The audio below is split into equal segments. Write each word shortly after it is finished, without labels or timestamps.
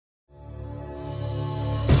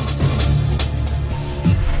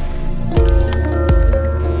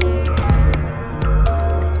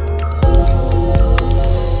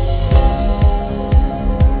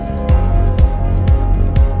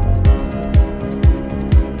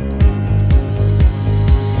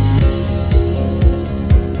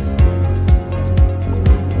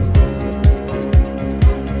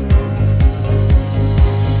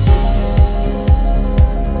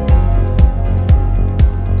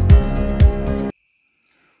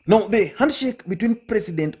Now, the handshake between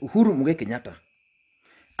President Uhuru Kenyatta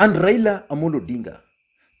and Raila Amolo Odinga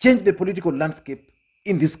changed the political landscape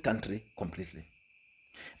in this country completely.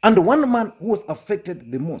 And one man who was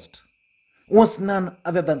affected the most was none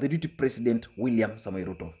other than the deputy president, William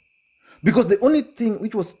Ruto. Because the only thing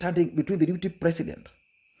which was standing between the deputy president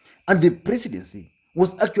and the presidency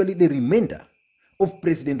was actually the remainder of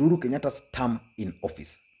President Uhuru Kenyatta's term in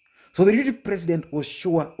office. So the deputy president was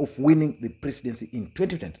sure of winning the presidency in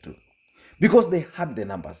 2022 because they had the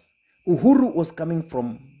numbers. Uhuru was coming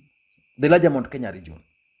from the larger Mount Kenya region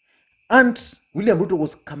and William Ruto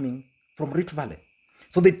was coming from Rift Valley.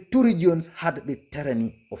 So the two regions had the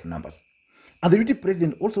tyranny of numbers. And the deputy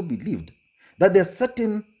president also believed that there are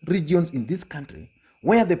certain regions in this country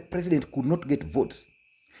where the president could not get votes.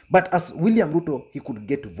 But as William Ruto, he could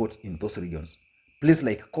get votes in those regions. Places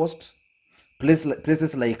like Coast, places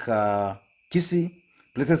like Kisii,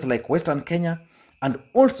 places like Western Kenya, and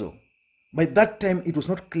also by that time it was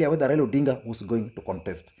not clear whether Raila Odinga was going to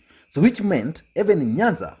contest. So which meant even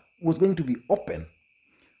Nyanza was going to be open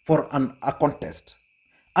for a contest.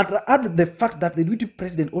 And add the fact that the deputy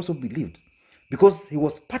president also believed, because he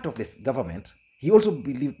was part of this government, he also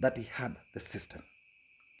believed that he had the system.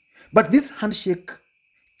 But this handshake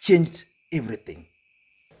changed everything.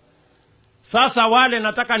 Sasa wale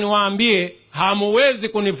nataka niwaambie, hamuwezi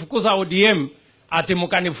kunifukuza ODM ati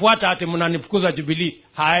mkanifuata ati mnanifukuza Jubilee.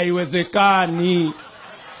 Haiwezekani.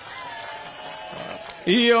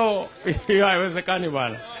 Hiyo haiwezekani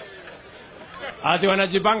bwana. Ati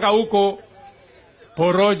wanajipanga huko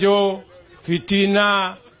porojo,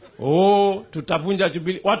 fitina, tutavunja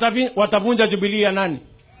Jubilee. Watavunja Jubilee ya nani?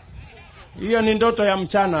 Hiyo ni ndoto ya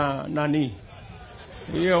mchana nani?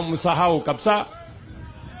 Hiyo msahau kabisa.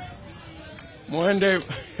 Muende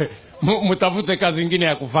mtafute kazi nyingine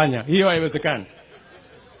ya kufanya. Hiyo haiwezekani.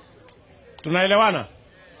 Tunaelewana?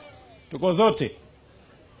 Tuko zote.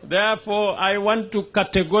 Therefore, I want to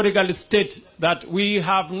categorically state that we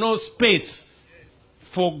have no space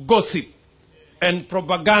for gossip and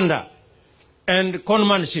propaganda and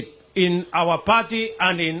conmanship in our party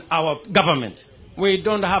and in our government. We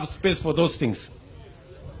don't have space for those things.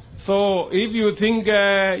 So if you think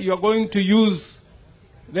you're going to use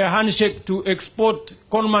the handshake to export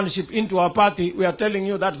conmanship into our party, we are telling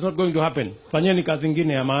you that's not going to happen. Fanyeni kazi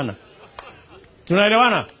ingine ya maana.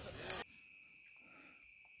 Tunaelewana?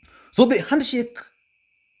 So the handshake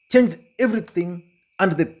changed everything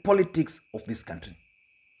and the politics of this country.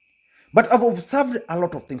 But I've observed a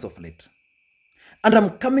lot of things of late. And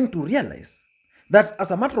I'm coming to realize that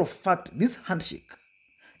as a matter of fact, this handshake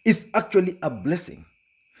is actually a blessing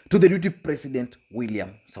to the deputy president,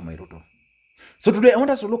 William Ruto. So today I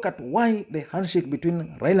want us to look at why the handshake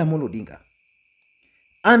between Raila Amolo Odinga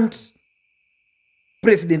and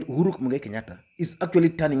President Uhuru Kenyatta is actually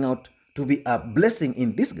turning out to be a blessing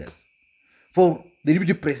in disguise for the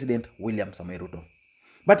deputy president, William Ruto.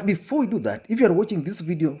 But before we do that, if you are watching this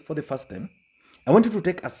video for the first time, I want you to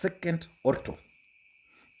take a second or two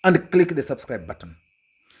and click the subscribe button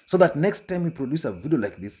so that next time we produce a video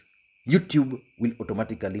like this, YouTube will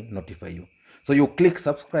automatically notify you. So you click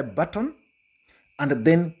subscribe button and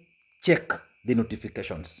then check the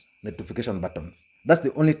notification button. That's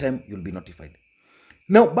the only time you'll be notified.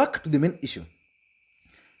 Now back to the main issue.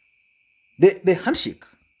 The handshake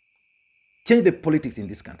changed the politics in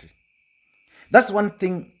this country. That's one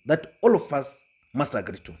thing that all of us must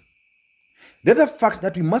agree to. The other fact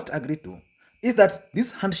that we must agree to is that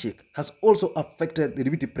this handshake has also affected the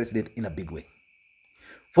deputy president in a big way.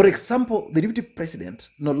 For example, the deputy president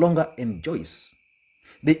no longer enjoys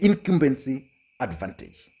the incumbency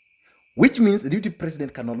advantage, which means the deputy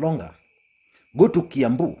president can no longer go to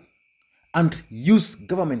Kiambu and use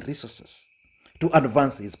government resources to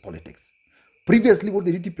advance his politics. Previously, what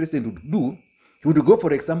the deputy president would do, he would go,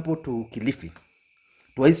 for example, to Kilifi,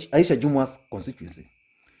 to Aisha Jumwa's constituency,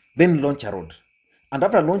 then launch a road. And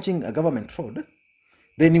after launching a government road,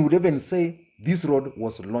 then he would even say this road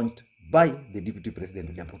was launched by the deputy president,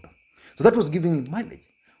 William Ruto. So that was giving him mileage.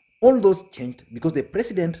 All those changed because the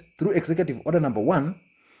president, through Executive Order number 1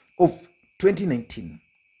 of 2019,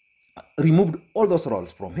 removed all those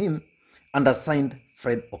roles from him and assigned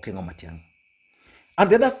Fred Okengo Matiang'i. And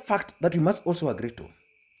the other fact that we must also agree to,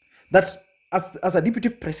 that as a deputy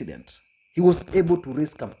president, he was able to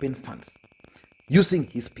raise campaign funds using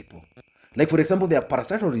his people. Like, for example, there are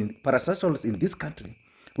parastatals in this country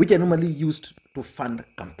which are normally used to fund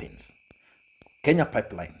campaigns. Kenya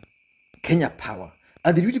Pipeline, Kenya Power.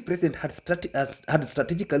 And the deputy president had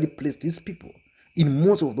strategically placed his people in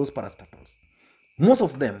most of those parastatals. Most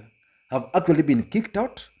of them have actually been kicked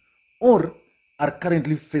out or are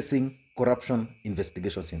currently facing corruption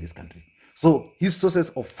investigations in this country. So his sources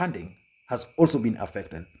of funding has also been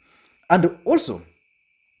affected. And also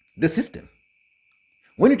the system.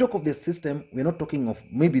 When you talk of the system, we're not talking of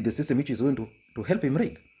maybe the system which is going to help him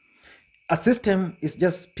rig. A system is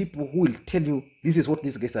just people who will tell you, this is what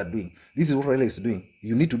these guys are doing. This is what Raila is doing.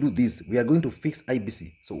 You need to do this. We are going to fix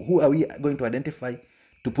IBC. So who are we going to identify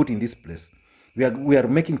to put in this place? We are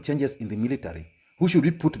making changes in the military. Who should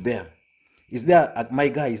we put there? Is there my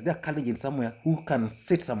guy? Is there a colleague in somewhere who can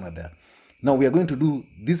sit somewhere there? Now we are going to do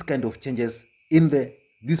this kind of changes in the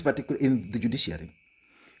judiciary.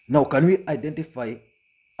 Now can we identify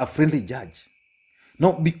a friendly judge?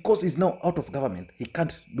 Now because he's now out of government, he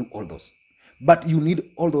can't do all those. But you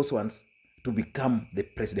need all those ones to become the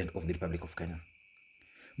president of the Republic of Kenya.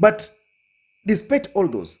 But despite all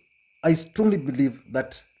those, I strongly believe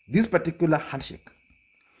that this particular handshake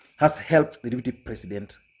has helped the deputy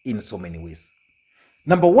president in so many ways.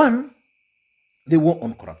 Number one, the war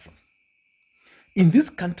on corruption. In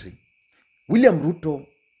this country, William Ruto's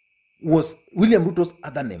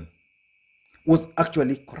other name was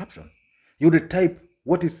actually corruption. You would type,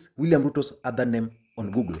 what is William Ruto's other name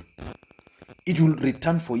on Google? It will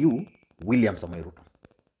return for you William Samoei Ruto.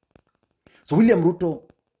 So William Ruto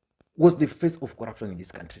was the face of corruption in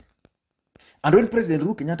this country. And when President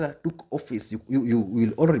Uhuru Kenyatta took office, you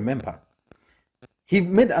will all remember, he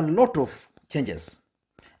made a lot of changes.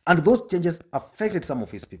 And those changes affected some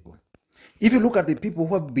of his people. If you look at the people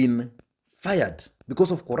who have been fired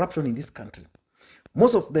because of corruption in this country,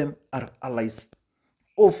 most of them are allies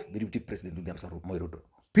of the Deputy President William Samoei Ruto.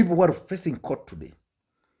 People who are facing court today.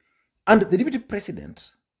 And the Deputy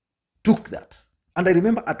President took that. And I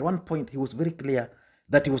remember at one point he was very clear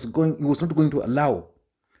that he was not going to allow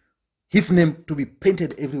his name to be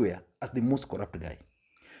painted everywhere as the most corrupt guy.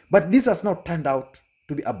 But this has now turned out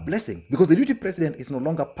to be a blessing because the Deputy President is no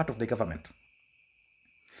longer part of the government.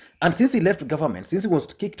 And since he left government, since he was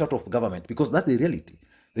kicked out of government, because that's the reality,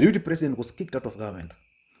 the Deputy President was kicked out of government.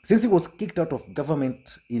 Since he was kicked out of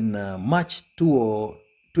government in March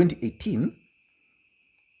 2018,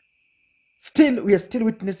 we are still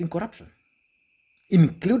witnessing corruption,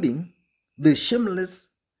 including the shameless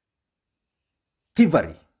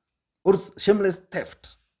thievery or shameless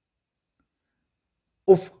theft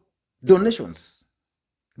of donations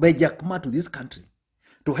by Jack Ma to this country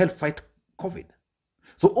to help fight COVID.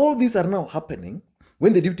 So all these are now happening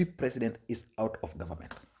when the Deputy President is out of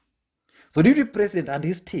government. So the Deputy President and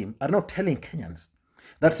his team are now telling Kenyans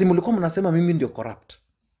that simulikuwa mnasema mimi ndio corrupt.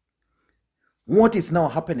 What is now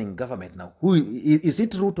happening in government now? Who is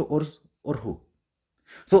it Ruto or who?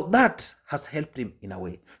 So that has helped him in a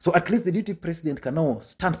way. So at least the Deputy President can now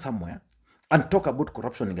stand somewhere and talk about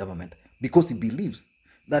corruption in government because he believes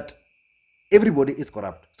that everybody is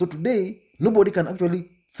corrupt. So today, nobody can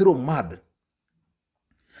actually throw mud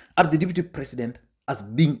at the Deputy President as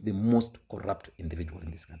being the most corrupt individual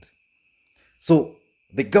in this country. So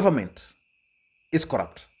the government is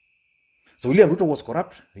corrupt. So William Ruto was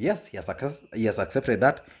corrupt. Yes, he has accepted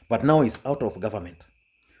that, but now he's out of government.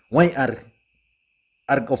 Why are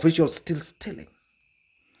officials still stealing?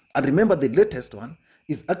 And remember, the latest one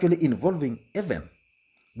is actually involving even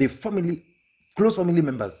the close family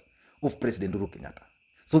members of President Uhuru Kenyatta.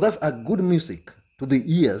 So that's a good music to the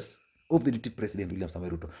ears of the Deputy President William Samoei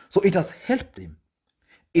Ruto. So it has helped him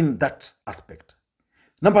in that aspect.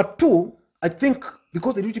 Number two, I think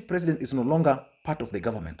because the Deputy President is no longer part of the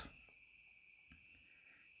government,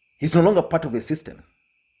 he's no longer part of the system.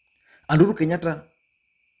 And Uhuru Kenyatta,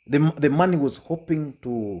 the man who was hoping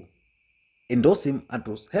to endorse him and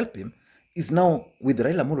to help him, is now with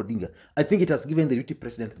Raila Odinga. I think it has given the Deputy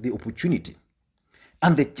President the opportunity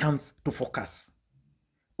and the chance to focus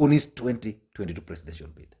on his 2022 presidential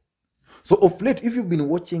bid. So of late, if you've been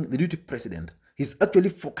watching the Deputy President, he's actually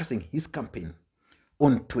focusing his campaign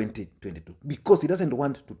on 2022 because he doesn't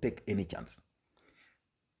want to take any chance.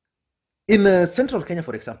 In central Kenya,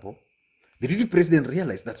 for example, the Deputy President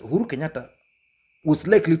realized that Uhuru Kenyatta was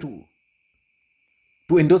likely to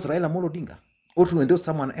endorse Raila Odinga or to endorse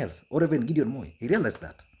someone else or even Gideon Moi. He realized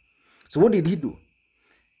that. So what did he do?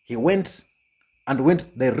 He went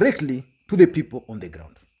directly to the people on the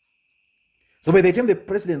ground. So by the time the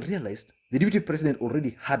president realized, the Deputy President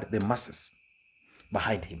already had the masses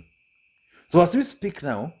behind him. So as we speak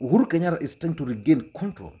now, Uhuru Kenyatta is trying to regain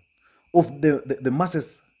control of the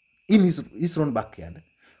masses in his own backyard.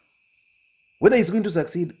 Whether he's going to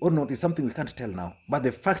succeed or not is something we can't tell now. But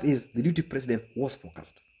the fact is, the Deputy President was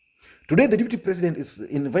focused. Today, the Deputy President is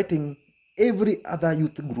inviting every other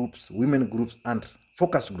youth groups, women groups, and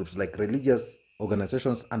focused groups like religious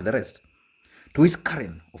organizations and the rest to his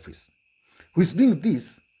current office. Who is doing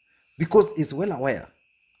this because he's well aware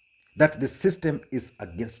that the system is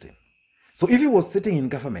against him. So if he was sitting in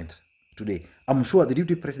government today, I'm sure the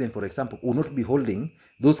deputy president, for example, would not be holding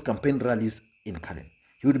those campaign rallies in Karen.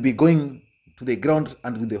 He would be going to the ground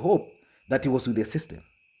and with the hope that he was with the system.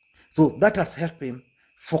 So that has helped him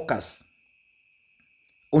focus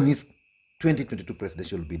on his 2022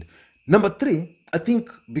 presidential bid. Number 3, I think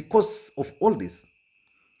because of all this,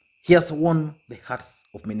 he has won the hearts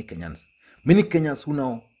of many Kenyans. Many Kenyans who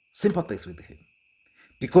now sympathize with him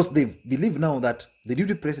because they believe now that the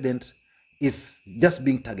deputy president is just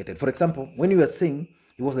being targeted. For example, when you were saying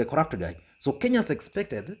he was a corrupt guy, so Kenyans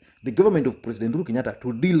expected the government of President Uhuru Kenyatta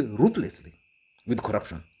to deal ruthlessly with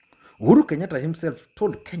corruption. Uhuru Kenyatta himself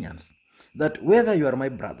told Kenyans that whether you are my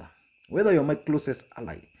brother, whether you are my closest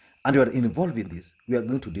ally, and you are involved in this, we are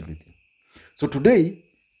going to deal with you. So today,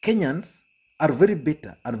 Kenyans are very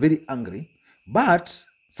bitter and very angry, but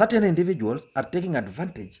certain individuals are taking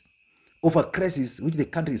advantage of a crisis which the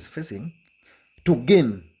country is facing to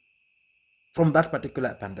gain from that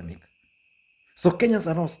particular pandemic. So Kenyans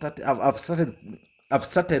are now have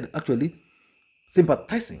started actually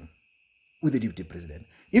sympathizing with the deputy president.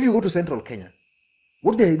 If you go to central Kenya,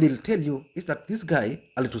 what they'll tell you is that this guy,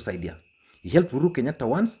 alitusaidia. He helped Uhuru Kenyatta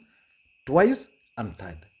once, twice, and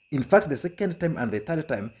third. In fact, the second time and the third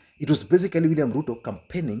time, it was basically William Ruto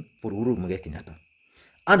campaigning for Uhuru Kenyatta.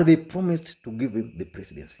 And they promised to give him the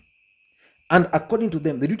presidency. And according to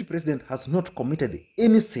them, the deputy president has not committed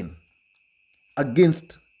any sin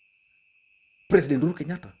against President Uhuru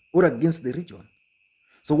Kenyatta or against the region.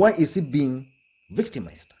 So why is he being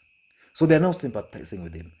victimized? So they are now sympathizing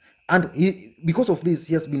with him. And because of this,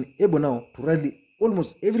 he has been able now to rally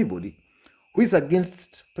almost everybody who is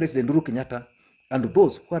against President Uhuru Kenyatta and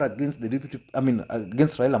those who are against against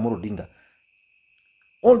Raila Odinga.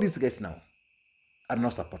 All these guys now are now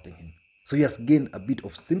supporting him. So he has gained a bit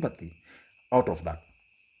of sympathy out of that.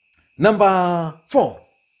 Number 4,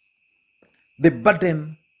 the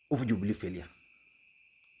burden of Jubilee failure.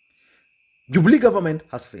 Jubilee government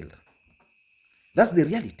has failed. That's the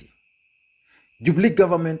reality. Jubilee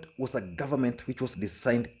government was a government which was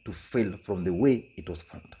designed to fail from the way it was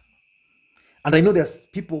formed. And I know there's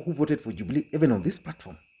people who voted for Jubilee even on this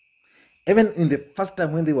platform. Even in the first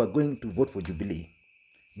time when they were going to vote for Jubilee,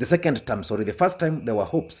 the first time there were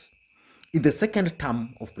hopes. In the second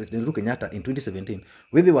term of President Uhuru Kenyatta in 2017,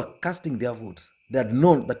 when they were casting their votes, they had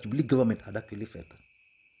known that Jubilee government had actually failed.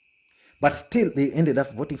 But still, they ended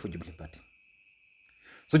up voting for Jubilee Party.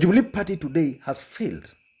 So Jubilee Party today has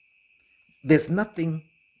failed. There's nothing,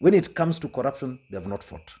 when it comes to corruption, they have not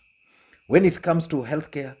fought. When it comes to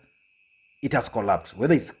healthcare, it has collapsed,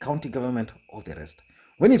 whether it's county government or the rest.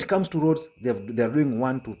 When it comes to roads, they're doing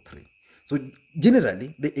 1, 2, 3. So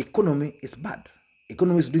generally, the economy is bad.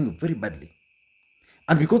 Economy is doing very badly.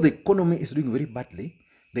 And because the economy is doing very badly,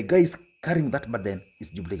 the guy is carrying that burden is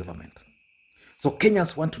Jubilee government. So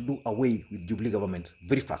Kenyans want to do away with Jubilee government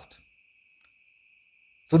very fast.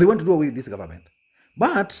 So they want to do away with this government.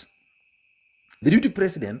 But the deputy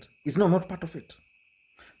president is now not part of it.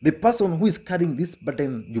 The person who is carrying this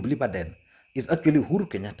burden, Jubilee burden, is actually Uhuru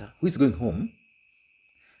Kenyatta, who is going home,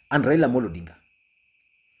 and Raila Odinga.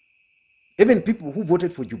 Even people who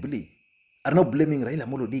voted for Jubilee are now blaming Raila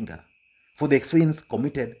Odinga for the sins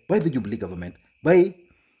committed by the Jubilee government, by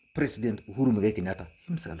President Uhuru Kenyatta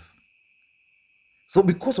himself. So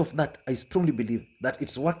because of that, I strongly believe that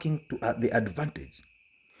it's working to the advantage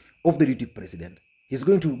of the deputy president. He's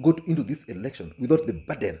going to go into this election without the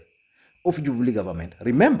burden of Jubilee government.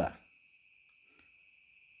 Remember,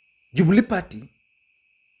 Jubilee Party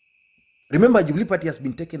has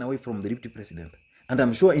been taken away from the deputy president. And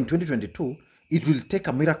I'm sure in 2022, it will take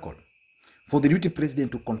a miracle for the deputy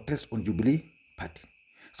president to contest on Jubilee Party.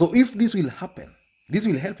 So if this will happen, this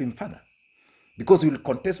will help him further because he will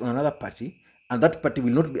contest on another party and that party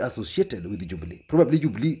will not be associated with the Jubilee. Probably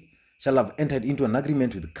Jubilee shall have entered into an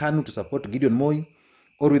agreement with KANU to support Gideon Moi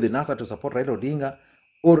or with the NASA to support Raila Odinga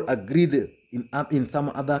or agreed in some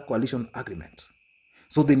other coalition agreement.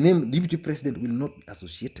 So the name deputy president will not be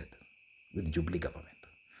associated with the Jubilee government.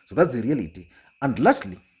 So that's the reality. And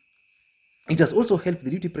lastly, it has also helped the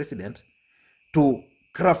deputy president to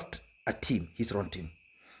craft a team, his own team.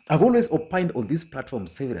 I've always opined on this platform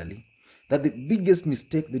severally that the biggest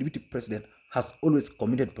mistake the deputy president has always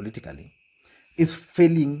committed politically is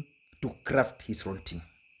failing to craft his own team.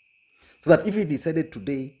 So that if he decided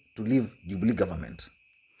today to leave Jubilee government,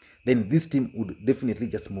 then this team would definitely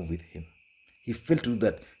just move with him. He failed to do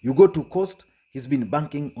that. You go to Coast, he's been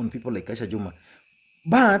banking on people like Aisha Juma.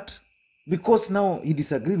 But because now he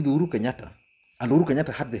disagreed with Uhuru Kenyatta, and Uhuru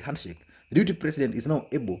Kenyatta had the handshake, the deputy president is now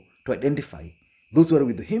able to identify those who are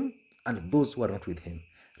with him and those who are not with him.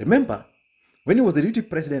 Remember, when he was the deputy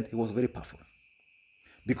president, he was very powerful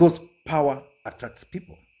because power attracts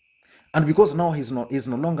people. And because now he's no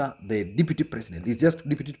longer the deputy president, he's just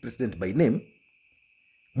deputy president by name,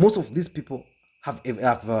 most of these people have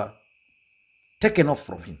taken off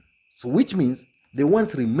from him. So which means the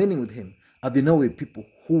ones remaining with him are the now people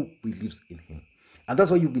who believes in him. And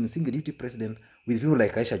that's why you've been seeing the deputy president with people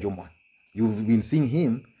like Aisha Jomwa. You've been seeing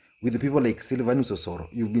him with the people like Silvanus Osoro.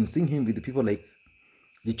 You've been seeing him with the people like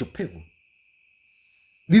Jichopevu.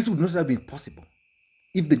 This would not have been possible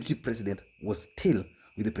if the deputy president was still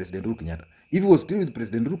with the President Uhuru Kenyatta. If he was still with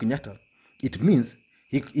President Uhuru Kenyatta, it means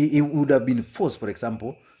he would have been forced, for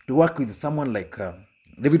example, to work with someone like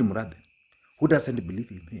David Murathe, who doesn't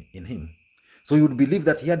believe in him. So you would believe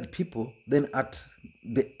that he had people, then at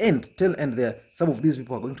the tail end there, some of these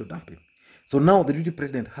people are going to dump him. So now the deputy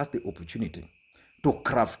president has the opportunity to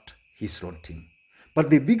craft his own team. But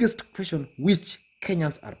the biggest question which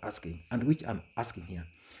Kenyans are asking, and which I'm asking here,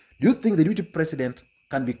 do you think the deputy president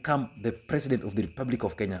can become the president of the Republic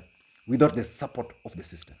of Kenya without the support of the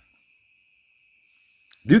system?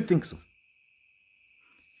 Do you think so?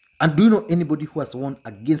 And do you know anybody who has won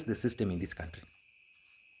against the system in this country?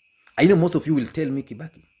 I know most of you will tell me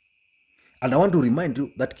Kibaki. And I want to remind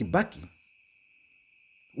you that Kibaki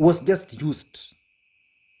was just used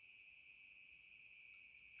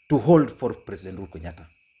to hold for President Uhuru Kenyatta.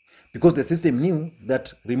 Because the system knew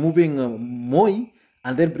that removing Moi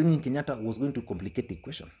and then bringing Kenyatta was going to complicate the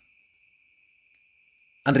equation.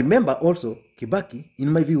 And remember also, Kibaki,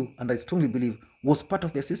 in my view, and I strongly believe, was part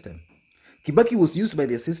of the system. Kibaki was used by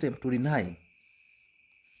the system to deny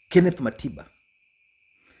Kenneth Matiba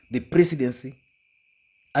the presidency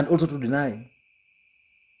and also to deny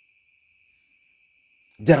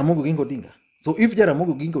Jaramogi Oginga Odinga. So if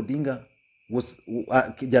Jaramogi Oginga Odinga was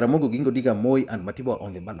Jaramogi Oginga Odinga, Moi and Matiba were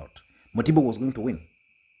on the ballot, Matiba was going to win.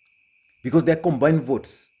 Because their combined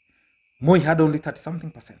votes, Moi had only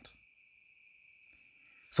 30-something%.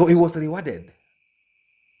 So he was rewarded.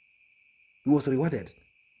 He was rewarded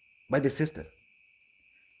by the system.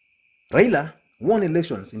 Raila won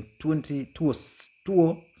elections in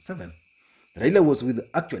 2007. Raila was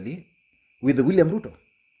actually with William Ruto.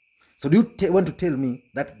 So do you want to tell me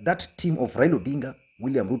that that team of Raila Odinga,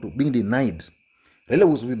 William Ruto being denied? Raila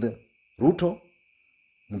was with Ruto,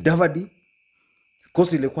 Mudavadi,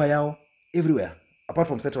 Kosi Lekwayao, everywhere, apart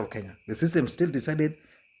from Central Kenya. The system still decided,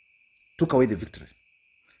 took away the victory.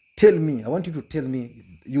 Tell me, I want you to tell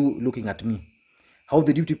me, you looking at me, how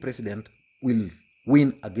the deputy president will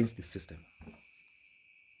win against the system.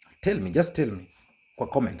 Tell me, just tell me,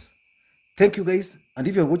 comments. Thank you guys. And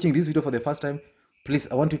if you're watching this video for the first time, please,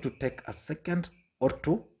 I want you to take a second or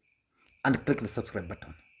two and click the subscribe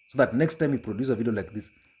button so that next time we produce a video like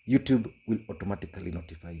this, YouTube will automatically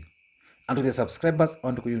notify you. And to the subscribers, I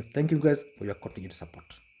want to thank you guys for your continued support.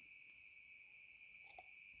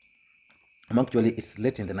 It's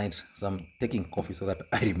late in the night, so I'm taking coffee so that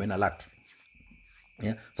I remain alert.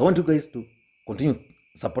 Yeah, so I want you guys to continue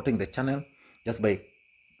supporting the channel just by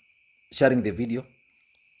sharing the video,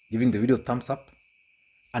 giving the video a thumbs up,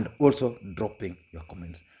 and also dropping your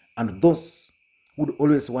comments. And those who would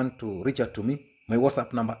always want to reach out to me, my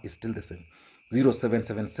WhatsApp number is still the same,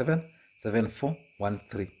 0777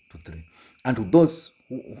 741323. And to those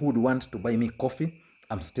who would want to buy me coffee,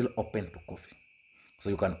 I'm still open to coffee. So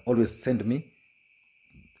you can always send me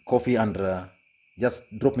coffee and just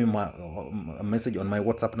drop me a message on my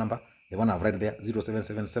WhatsApp number, the one I've written there,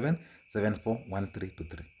 0777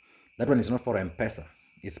 741323. That one is not for M-Pesa.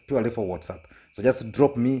 It's purely for WhatsApp. So just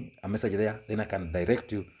drop me a message there, then I can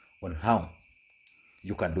direct you on how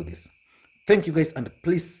you can do this. Thank you guys, and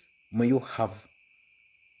please, may you have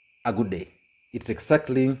a good day. It's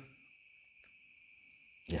exactly,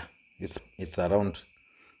 yeah, it's around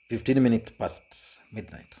 15 minutes past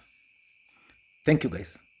midnight. Thank you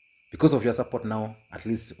guys. Because of your support now, at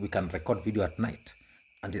least we can record video at night.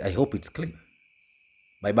 And I hope it's clean.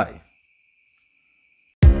 Bye-bye.